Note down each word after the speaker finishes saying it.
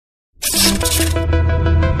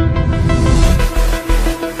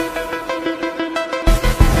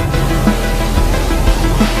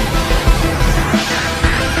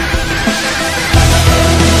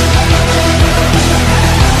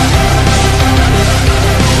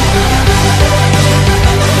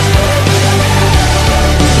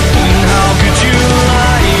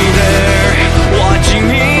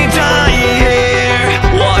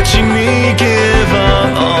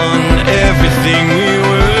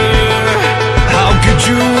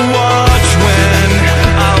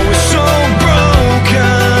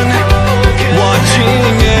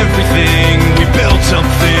everything, we built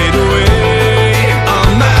something away.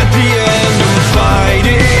 I'm at the end, I'm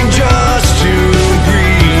fighting just to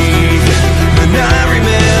breathe. And I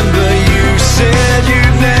remember you said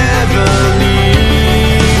you'd never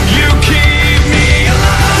leave. You keep me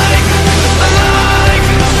alive, alive.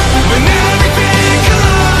 When everything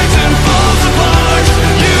collides and falls apart,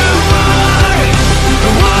 you are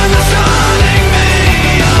the one that's haunting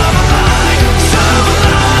me. I'm alive, so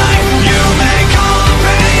alive. You make all the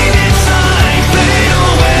pain inside fade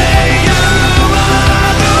away. You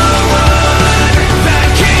are the one that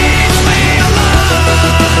keeps me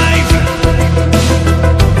alive.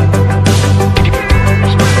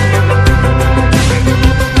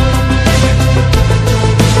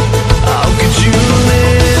 How could you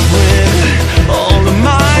live with all of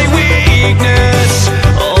my weakness?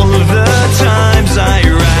 All of the times I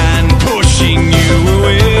ran, pushing you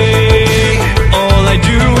away. All I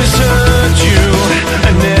do is hurt you.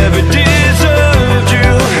 I never deserved you.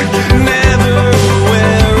 Never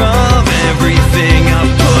aware of everything I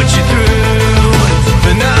put you through.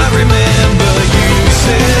 And I remember you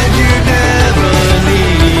said you'd never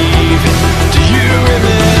leave. Do you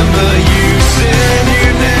remember you said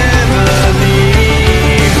you'd never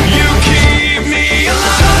leave? You keep me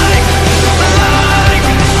alive, alive.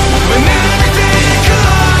 When everything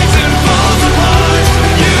collides and falls apart,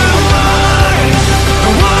 you are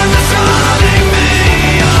the one that's haunting me.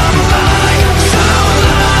 I'm alive, so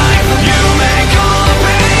alive. You make all the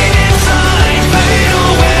pain inside fade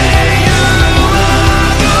away. You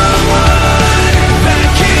are the one that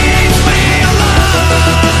keeps me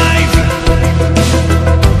alive.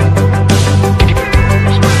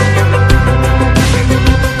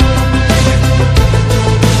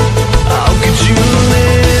 How could you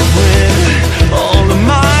live with all of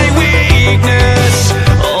my weakness?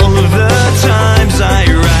 All of the times I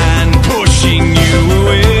ran, pushing you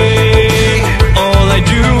away. All I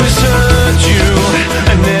do is hurt you.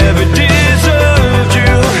 I never deserved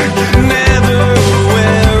you. Never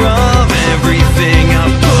aware of everything I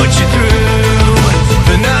put you through.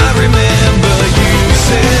 And I remember you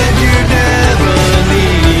said you'd never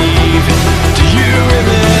leave. Do you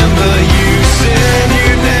remember you said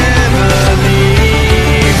you'd never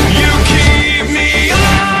leave? You keep me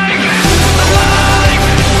alive, alive.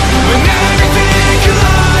 When everything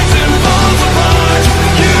collides and falls apart,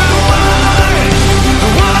 you are the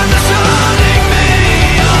one that's haunting me.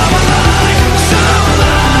 I'm alive, so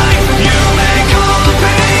alive. You make all the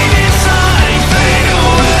pain inside fade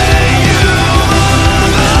away. You are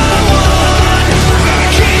the one that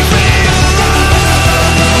keeps me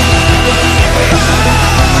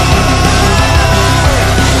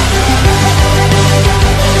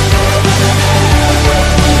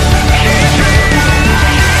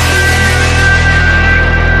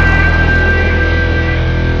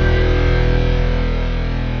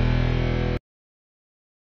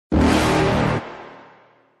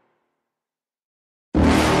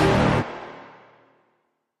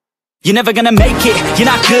You're never gonna make it, you're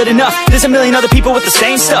not good enough. There's a million other people with the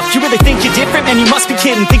same stuff. You really think you're different? Man, you must be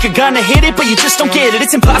kidding. Think you're gonna hit it, but you just don't get it.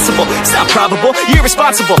 It's impossible, it's not probable, you're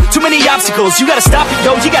irresponsible. Too many obstacles, you gotta stop it,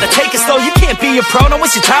 yo. You gotta take it slow, you can't be a pro. Don't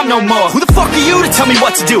waste your time no more. Who the fuck are you to tell me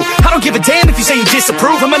what to do? I don't give a damn if you say you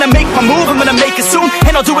disapprove. I'm gonna make my move, I'm gonna make it soon.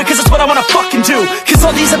 And I'll do it cause it's what I wanna fucking do. Cause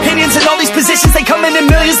all these opinions and all these positions, they come in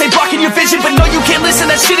millions, they blocking your vision. But no, you can't listen,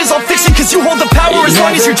 that shit is all fiction. Cause you hold the power as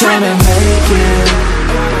long as you're dreaming.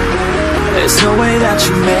 There's no way that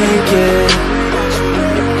you make it.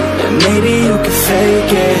 And maybe you can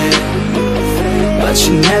fake it, but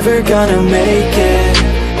you're never gonna make it.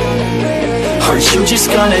 Are you just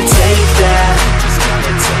gonna take that?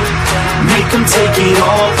 Make them take it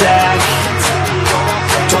all back.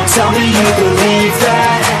 Don't tell me you believe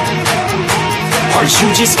that. Are you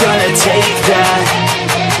just gonna take that?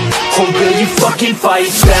 Or will you fucking fight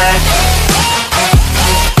back?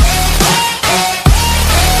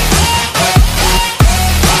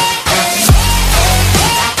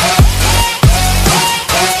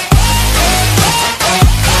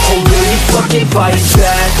 Fucking fight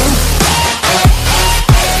back.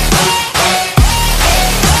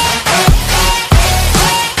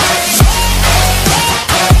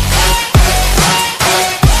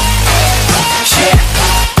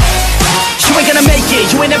 You ain't gonna make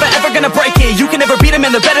it, you ain't never ever gonna break it. You can never beat them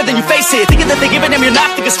and they're better than you face it. Thinking that they give a damn, you're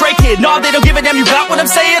not thinking straight, kid. No, they don't give a damn, you got what I'm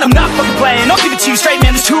saying? I'm not fucking playing, I'll give it to you straight,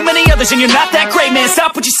 man. There's too many others and you're not that great, man.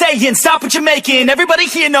 Stop what you're saying, stop what you're making.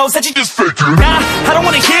 Everybody here knows that you just faking. Nah, I don't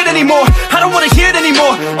wanna hear it anymore, I don't wanna hear it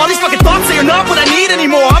anymore. All these fucking thoughts, they are not what I need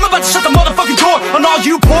anymore. I'm about to shut the motherfucking door on all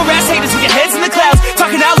you poor ass haters with your heads in the clouds,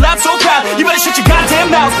 talking out loud not so proud. You better shut your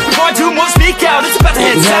goddamn mouth before I do more, speak out. It's about to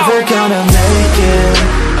head south. Never gonna make it.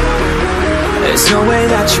 There's no way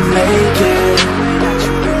that you make it.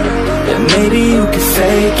 And maybe you can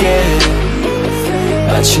fake it,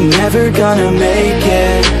 but you're never gonna make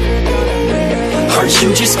it. Are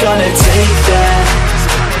you just gonna take that?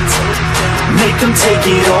 Make them take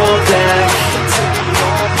it all back.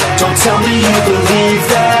 Don't tell me you believe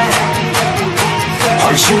that.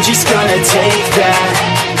 Are you just gonna take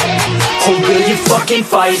that? Or will you fucking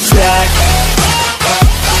fight back?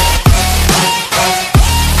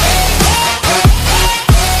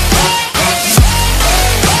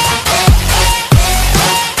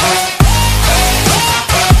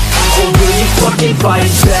 Or will you fucking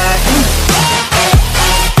fight back?